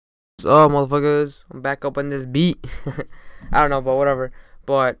Oh, motherfuckers, I'm back up on this beat. I don't know, but whatever.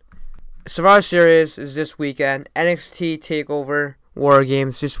 But Survivor Series is this weekend. NXT Takeover War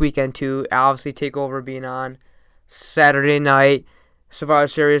Games this weekend too. Obviously, Takeover being on Saturday night. Survivor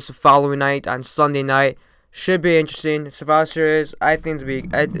Series the following night on Sunday night. Should be interesting. Survivor Series, I think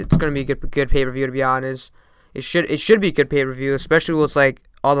it's gonna be a good pay per view. To be honest, it should be a good pay per view, especially with like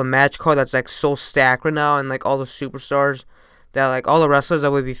all the match card that's like so stacked right now, and like all the superstars that like all the wrestlers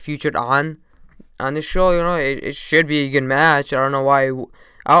that would be featured on this show. You know, it should be a good match. I don't know why.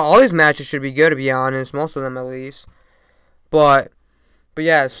 All these matches should be good, to be honest. Most of them at least. But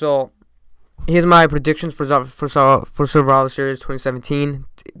yeah. So here's my predictions for Survivor Series 2017.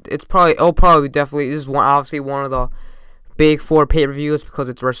 It'll probably definitely, this is obviously one of the big four pay-per-views because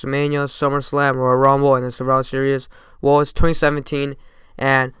it's WrestleMania, SummerSlam, Royal Rumble, and then Survivor Series. Well, it's 2017,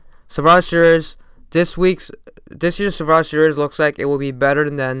 and Survivor Series this year's Survivor Series looks like it will be better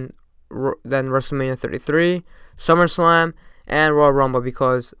than WrestleMania 33, SummerSlam, and Royal Rumble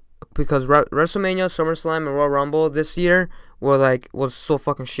because WrestleMania, SummerSlam, and Royal Rumble this year was so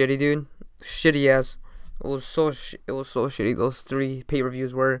fucking shitty, dude. Shitty ass. It was so shitty. Those three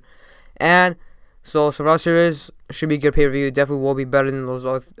pay-per-views were, and so Survivor Series should be a good pay-per-view. Definitely will be better than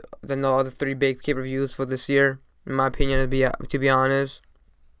the other three big pay-per-views for this year, in my opinion. To be honest.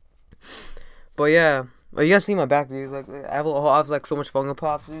 But yeah, you guys see my back views. Like I have like so much Funko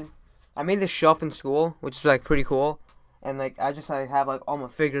Pops, dude. I made this shelf in school, which is like pretty cool, and like I just have like all my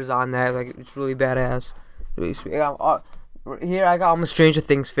figures on that. Like it's really badass, really sweet. Here I got all my Stranger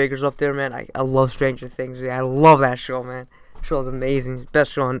Things figures up there, man. I love Stranger Things. Yeah, I love that show, man. The show is amazing.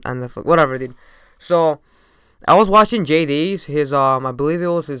 Best show on Netflix. Whatever, dude. So I was watching JD's I believe it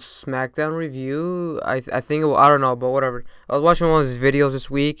was his SmackDown review. I think I don't know, but whatever. I was watching one of his videos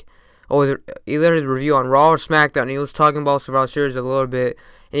this week. Either his review on Raw or SmackDown. And he was talking about Survivor Series a little bit,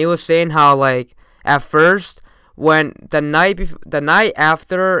 and he was saying how like at first, when the night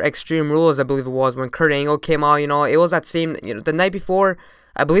after Extreme Rules, I believe it was, when Kurt Angle came out, you know, it was that same, you know, the night before,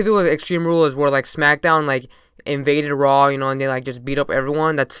 I believe it was Extreme Rules where like SmackDown like invaded Raw, you know, and they like just beat up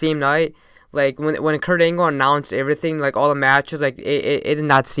everyone that same night. Like when Kurt Angle announced everything, like all the matches, like it did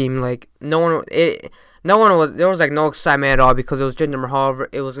not seem like there was like no excitement at all because it was Jinder Mahal.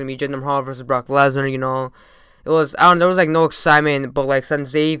 It was gonna be Jinder Mahal versus Brock Lesnar, you know. It was, I don't know, there was like no excitement, but like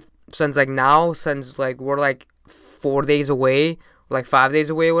since we're like 4 days away, like 5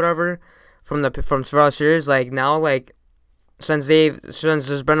 days away, whatever, from Survivor Series. Like now, like since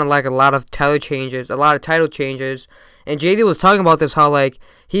there's been like a lot of title changes, and JD was talking about this, how like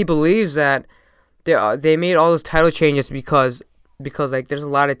he believes that they made all those title changes because like there's a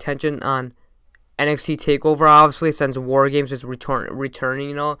lot of tension on NXT Takeover, obviously, since War Games is returning,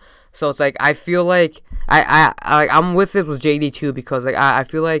 you know. So it's like I feel like I'm with it with JD too, because like I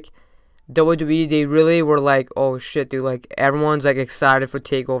feel like WWE, they really were like, oh shit, dude, like everyone's like excited for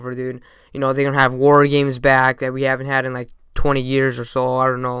Takeover, dude. You know, they're gonna have War Games back that we haven't had in like 20 years or so. I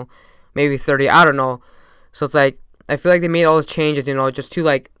don't know, maybe 30. I don't know. So it's like I feel like they made all those changes, you know, just to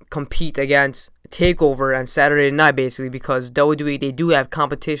like compete against Takeover on Saturday night, basically, because WWE, they do have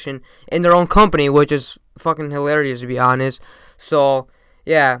competition in their own company, which is fucking hilarious, to be honest. So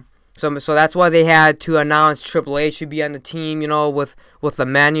yeah. So that's why they had to announce Triple H should be on the team, you know, with the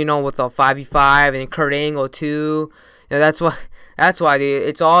men, you know, with the 5v5 and Kurt Angle too. You know, that's why dude,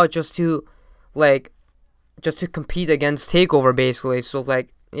 it's all just to compete against Takeover, basically. So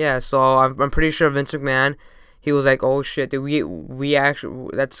like yeah, so I'm pretty sure Vince McMahon, he was like, oh shit, dude, we actually,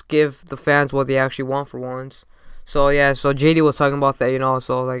 let's give the fans what they actually want for once. So yeah, so JD was talking about that, you know.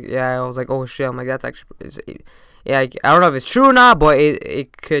 So like yeah, I was like, oh shit, I'm like, that's actually. Yeah, I don't know if it's true or not, but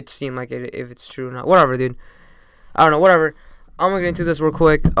it could seem like it if it's true or not. Whatever, dude. I don't know. Whatever. I'm gonna get into this real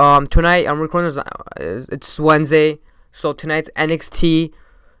quick. Tonight I'm recording this. It's Wednesday, so tonight's NXT,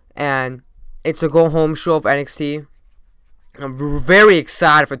 and it's a go home show of NXT. I'm very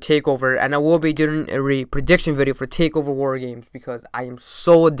excited for Takeover, and I will be doing a prediction video for Takeover War Games because I am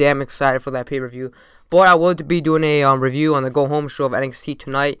so damn excited for that pay-per-view. But I will be doing a review on the go home show of NXT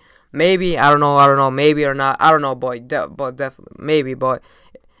tonight. Maybe, I don't know, maybe or not, I don't know, but definitely, maybe, but,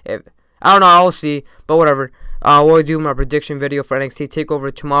 I don't know, I'll see, but whatever. We'll do my prediction video for NXT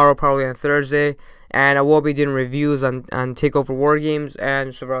TakeOver tomorrow, probably on Thursday, and I will be doing reviews on TakeOver War Games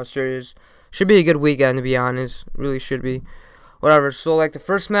and Survivor Series. Should be a good weekend, to be honest, really should be. Whatever, so, like, the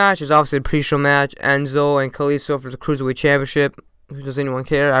first match is obviously the pre-show match, Enzo and Kalisto for the Cruiserweight Championship. Does anyone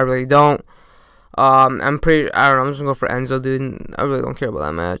care? I really don't. I don't know, I'm just gonna go for Enzo, dude. I really don't care about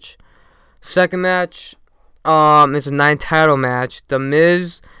that match. Second match, it's a 9-title match. The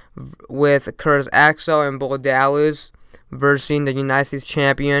Miz with Curtis Axel and Bo Dallas versus the United States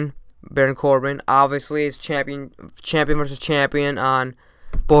Champion Baron Corbin. Obviously, it's champion versus champion on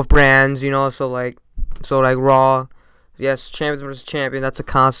both brands. You know, so like Raw. Yes, champion versus champion. That's a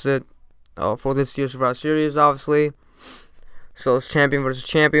constant for this year's Survivor Series, obviously. So it's champion versus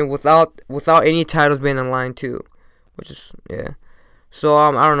champion without any titles being in line too, which is yeah. So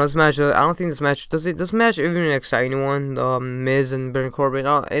I don't know, this match. I don't think this match this match even excite anyone. Miz and Baron Corbin.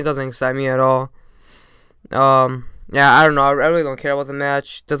 It doesn't excite me at all. Yeah, I don't know. I really don't care about the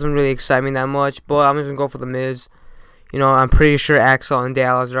match. Doesn't really excite me that much. But I'm just gonna go for the Miz. You know, I'm pretty sure Axel and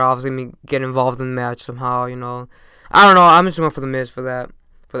Dallas are obviously gonna get involved in the match somehow. You know, I don't know. I'm just going for the Miz for that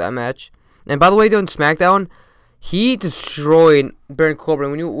match. And by the way, on SmackDown, he destroyed Baron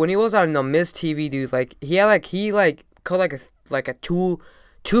Corbin when he was on the Miz TV, dude. Like he cut like a two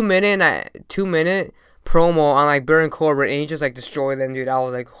minute promo on like Baron Corbin, and he just like destroyed them, dude. I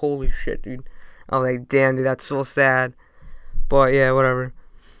was like, holy shit, dude. I was like, damn, dude, that's so sad. But yeah, whatever.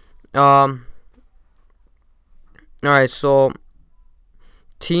 All right, so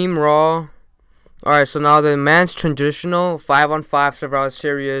Team Raw. All right, so now the men's traditional 5-on-5 Survivor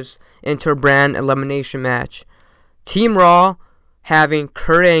Series inter-brand elimination match. Team Raw having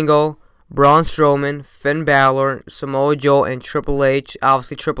Kurt Angle, Braun Strowman, Finn Balor, Samoa Joe, and Triple H.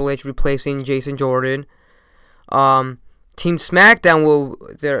 Obviously, Triple H replacing Jason Jordan. Team SmackDown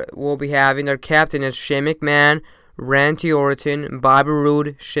will be having their captain is Shane McMahon, Randy Orton, Bobby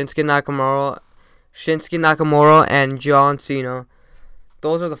Roode, Shinsuke Nakamura, and John Cena.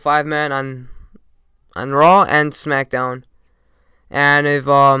 Those are the 5 men on Raw and SmackDown. And if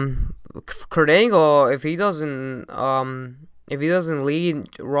Kurt Angle, if he doesn't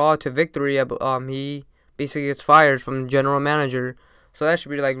lead Raw to victory, he basically gets fired from the general manager. So that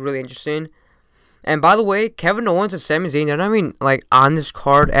should be like really interesting. And by the way, Kevin Owens and Sami Zayn, they're not even like on this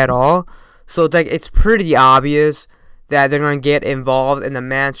card at all. So it's like it's pretty obvious that they're gonna get involved in the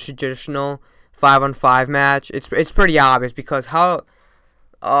men's traditional 5-on-5 match. It's pretty obvious because how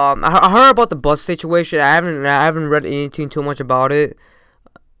I heard about the bus situation. I haven't read anything too much about it.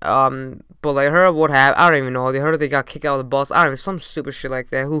 But like I heard what happened. I don't even know. They heard they got kicked out of the bus. I don't know, some stupid shit like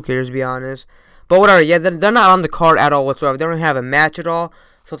that. Who cares, to be honest. But whatever. Yeah, they're not on the card at all whatsoever. They don't have a match at all.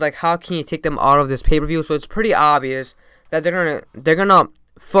 So it's like, how can you take them out of this pay-per-view? So it's pretty obvious that they're gonna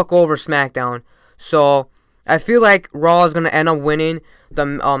fuck over SmackDown. So I feel like Raw is gonna end up winning the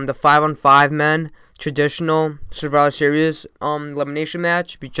 5-on-5 men traditional Survivor Series elimination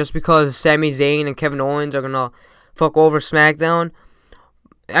match just because Sami Zayn and Kevin Owens are gonna fuck over SmackDown.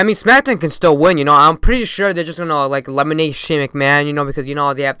 I mean, SmackDown can still win, you know. I'm pretty sure they're just gonna like eliminate Shane McMahon, you know, because you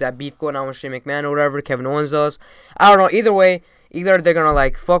know they have that beef going on with Shane McMahon or whatever. Kevin Owens does. I don't know. Either way, either they're gonna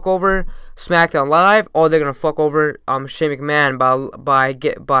like fuck over SmackDown Live, or they're gonna fuck over Shane McMahon by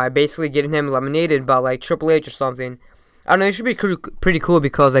basically getting him eliminated by like Triple H or something. I don't know. It should be pretty cool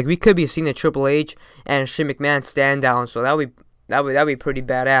because like we could be seeing a Triple H and Shane McMahon stand down, so that would be pretty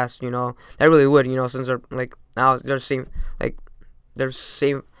badass, you know. That really would, you know, since they're like now they're from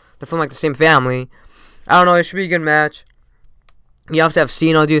like the same family. I don't know. It should be a good match. You have to have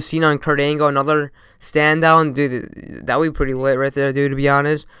Cena and Kurt Angle, another stand down, dude. That would be pretty lit right there, dude. To be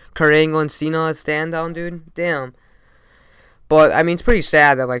honest, Kurt Angle and Cena stand down, dude. Damn. But I mean, it's pretty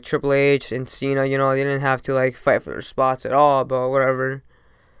sad that like Triple H and Cena, you know, they didn't have to like fight for their spots at all. But whatever.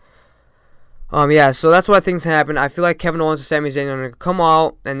 Yeah. So that's what I think's happen. I feel like Kevin Owens and Sami Zayn are gonna come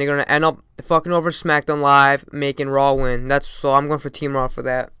out and they're gonna end up fucking over SmackDown Live, making Raw win. So I'm going for Team Raw for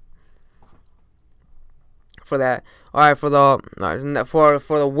that. All right, for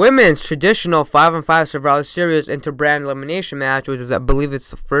the women's traditional 5-on-5 Survivor Series inter-brand elimination match, which is I believe it's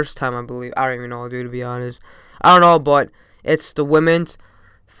the first time. I don't even know, dude. To be honest, I don't know, but it's the women's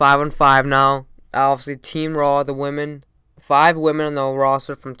 5-on-5 now. Obviously, Team Raw, the women, 5 women on the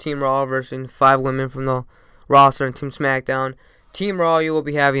roster from Team Raw versus 5 women from the roster in Team SmackDown. Team Raw, you will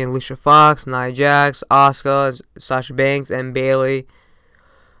be having Alicia Fox, Nia Jax, Asuka, Sasha Banks, and Bayley.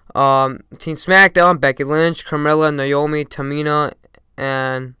 Team SmackDown, Becky Lynch, Carmella, Naomi, Tamina,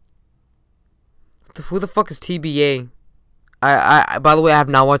 and who the fuck is TBA? I by the way, I have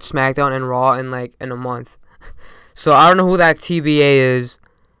not watched SmackDown and Raw in a month, so I don't know who that TBA is.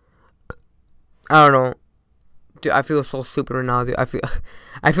 I don't know, dude. I feel so stupid right now, dude. I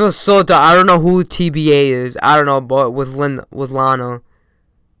feel so dumb. I don't know who TBA is. I don't know, but with Lana,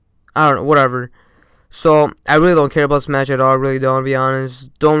 I don't know, whatever. So, I really don't care about this match at all. I really don't, to be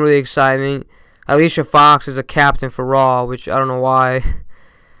honest. Don't really excite me. Alicia Fox is a captain for Raw, which I don't know why.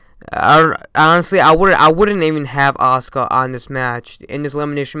 Honestly, I wouldn't even have Asuka on this match. In this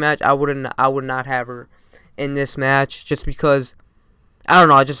elimination match, I would not have her in this match. Just because, I don't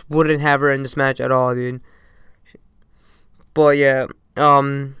know, I just wouldn't have her in this match at all, dude. But yeah,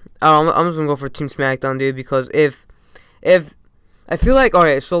 I'm just gonna go for Team SmackDown, dude, because if I feel like,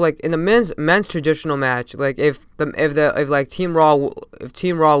 alright, so like in the men's traditional match, like if Team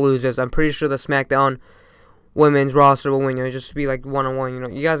Raw loses, I'm pretty sure the SmackDown women's roster will win. You know, just be like 1-on-1. You know,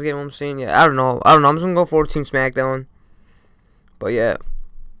 you guys get what I'm saying? Yeah, I don't know. I'm just gonna go for Team SmackDown. But yeah,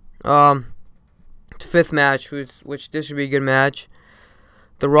 the fifth match, which this should be a good match.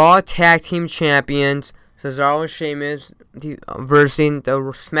 The Raw Tag Team Champions, Cesaro and Sheamus, versus the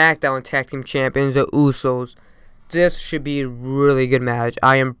SmackDown Tag Team Champions, the Usos. This should be a really good match.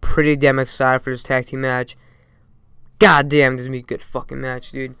 I am pretty damn excited for this tag team match. God damn, this is gonna be a good fucking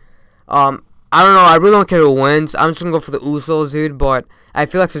match, dude. I don't know. I really don't care who wins. I'm just gonna go for the Usos, dude. But I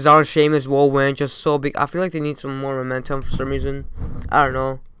feel like Cesaro and Sheamus will win. Just so big. I feel like they need some more momentum for some reason. I don't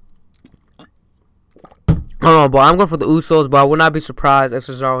know. I don't know, but I'm going for the Usos. But I would not be surprised if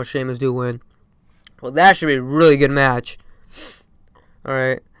Cesaro and Sheamus do win. Well, that should be a really good match. All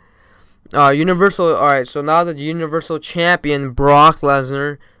right. Universal. All right. So now the Universal Champion Brock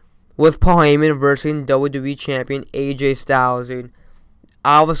Lesnar with Paul Heyman versus WWE Champion AJ Styles, dude.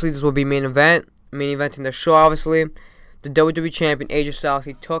 Obviously, this will be main event in the show. Obviously, the WWE Champion AJ Styles,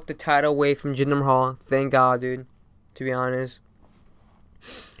 he took the title away from Jinder Mahal. Thank God, dude. To be honest,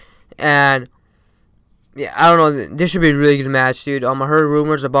 and yeah, I don't know. This should be a really good match, dude. I heard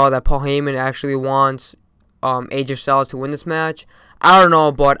rumors about that Paul Heyman actually wants AJ Styles to win this match. I don't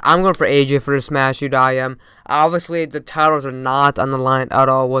know, but I'm going for AJ for this match, dude. I am. Obviously, the titles are not on the line at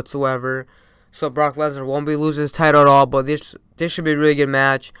all whatsoever. So Brock Lesnar won't be losing his title at all, but this should be a really good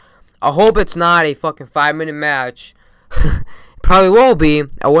match. I hope it's not a fucking 5-minute match. Probably will be.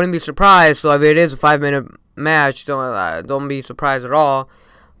 I wouldn't be surprised. So if it is a 5-minute match, don't be surprised at all.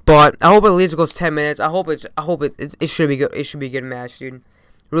 But I hope at least it goes 10 minutes. I hope it should be good. It should be a good match, dude.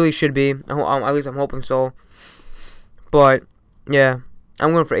 Really should be. At least I'm hoping so. But yeah,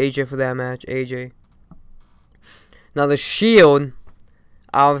 I'm going for AJ for that match. AJ. Now the Shield,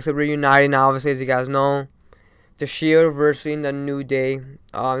 obviously reuniting. Obviously, as you guys know, the Shield versus the New Day.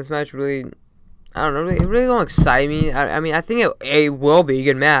 This match really, I don't know, it really don't excite me. I mean, I think it will be a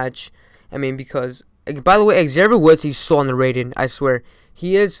good match. I mean, because, by the way, Xavier Woods, he's so underrated. I swear,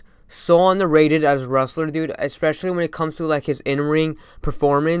 he is so underrated as a wrestler, dude. Especially when it comes to like his in-ring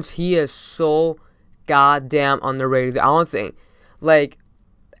performance, he is so goddamn underrated. I don't think, like,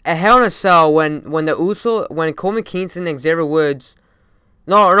 at Hell in a Cell, when Coleman Kingston and Xavier Woods,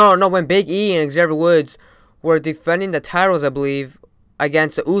 when Big E and Xavier Woods were defending the titles, I believe,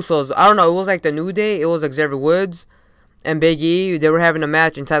 against the Usos. I don't know, it was like the New Day. It was like Xavier Woods and Big E. They were having a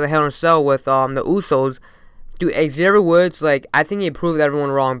match inside the Hell in a Cell with the Usos. Dude, Xavier Woods, like, I think he proved everyone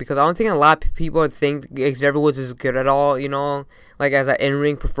wrong, because I don't think a lot of people think Xavier Woods is good at all, you know, like, as an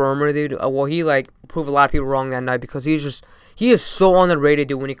in-ring performer, dude. Well, he, like, proved a lot of people wrong that night, because he is so underrated,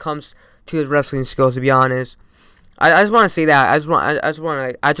 dude, when it comes to his wrestling skills, to be honest. I just want to say that. I just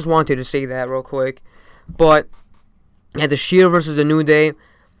wanted to say that real quick. But yeah, the Shield versus the New Day.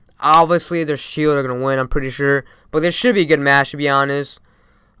 Obviously, the Shield are gonna win. I'm pretty sure. But this should be a good match, to be honest.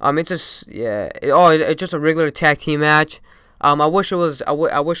 It's just it's just a regular tag team match. I wish it was.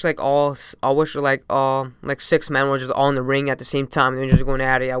 I wish like 6 men were just all in the ring at the same time and just going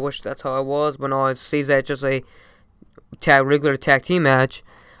at it. I wish that's how it was, but no, it says that it's just a regular tag team match.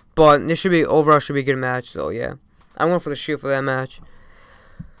 But this should be overall should be a good match. So yeah, I'm going for the Shield for that match.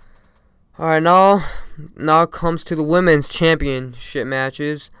 All right, now it comes to the women's championship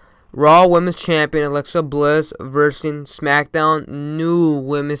matches. Raw Women's Champion Alexa Bliss versus SmackDown new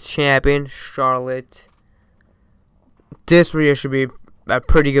Women's Champion Charlotte. This really should be a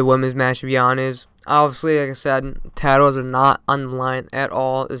pretty good women's match, to be honest. Obviously, like I said, titles are not on the line at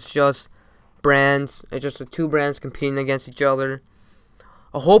all. It's just brands. It's just the two brands competing against each other.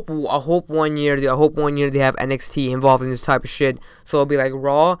 I hope one year they have NXT involved in this type of shit. So it'll be like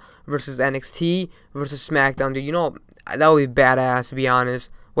Raw versus NXT versus SmackDown. Dude, you know, that would be badass, to be honest.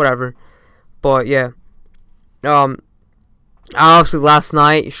 Whatever. But yeah. Obviously last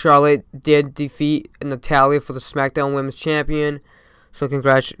night Charlotte did defeat Natalya for the SmackDown Women's Champion. So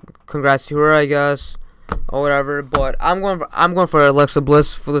congrats to her, I guess. Or whatever. But I'm going for Alexa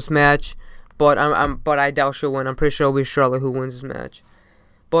Bliss for this match. But I doubt she'll win. I'm pretty sure it'll be Charlotte who wins this match.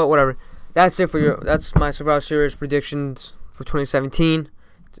 But whatever. That's it for that's my Survivor Series predictions for 2017.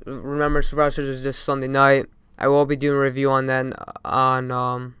 Remember, Survivor Series is this Sunday night. I will be doing a review on that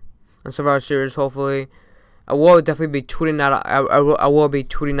on Survivor Series. Hopefully, I will definitely be tweeting out. I will be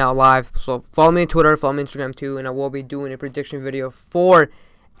tweeting out live. So follow me on Twitter, follow me on Instagram too, and I will be doing a prediction video for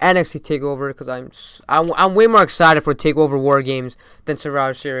NXT Takeover, because I'm way more excited for Takeover War Games than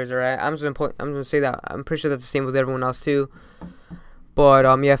Survivor Series. Alright, I'm just gonna say that. I'm pretty sure that's the same with everyone else too. But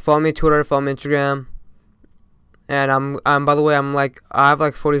yeah, follow me on Twitter, follow me on Instagram. And I'm by the way, I have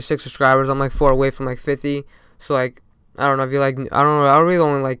like 46 subscribers. I'm like 4 away from like 50. So like, I don't know if you like, I don't know, I really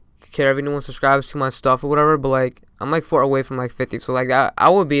don't like care if anyone subscribes to my stuff or whatever, but like, I'm like 4 away from like 50. So like, I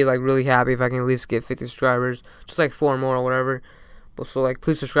would be like really happy if I can at least get 50 subscribers, just like 4 more or whatever. But so like,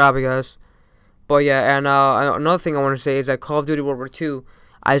 please subscribe, I guess. But yeah, and another thing I want to say is that Call of Duty World War II,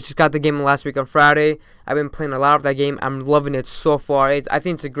 I just got the game last week on Friday. I've been playing a lot of that game. I'm loving it so far. I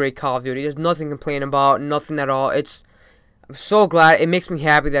think it's a great Call of Duty. There's nothing to complain about, nothing at all. I'm so glad. It makes me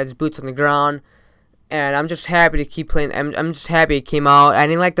happy that it's boots on the ground, and I'm just happy to keep playing. I'm just happy it came out. I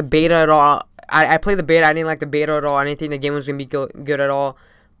didn't like the beta at all. I played the beta. I didn't like the beta at all. I didn't think the game was gonna be good at all.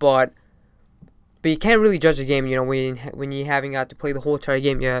 But you can't really judge a game, you know, when you haven't got to play the whole entire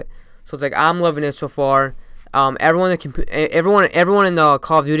game yet. So it's like, I'm loving it so far. Everyone in the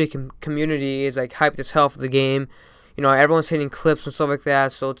Call of Duty community is like hyped as hell for the game. You know, everyone's hitting clips and stuff like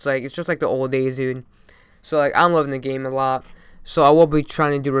that. So it's like, it's just like the old days, dude. So like, I'm loving the game a lot. So I will be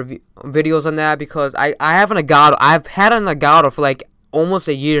trying to do videos on that, because I have an Elgato. I've had an Elgato for like almost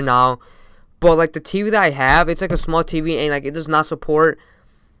a year now. But like, the TV that I have, it's like a small TV, and like, it does not support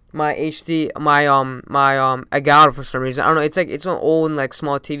my Elgato for some reason. I don't know. It's like, it's an old like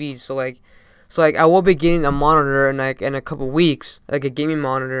small TV. So like I will be getting a monitor in a couple weeks, like a gaming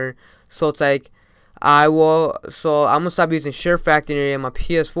monitor. So it's like, I'm gonna stop using Share Factory in my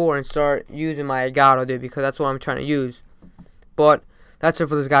PS4 and start using my Elgato, dude, because that's what I'm trying to use. But that's it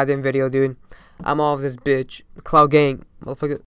for this goddamn video, dude. I'm off this bitch. Cloud Gang, motherfucker.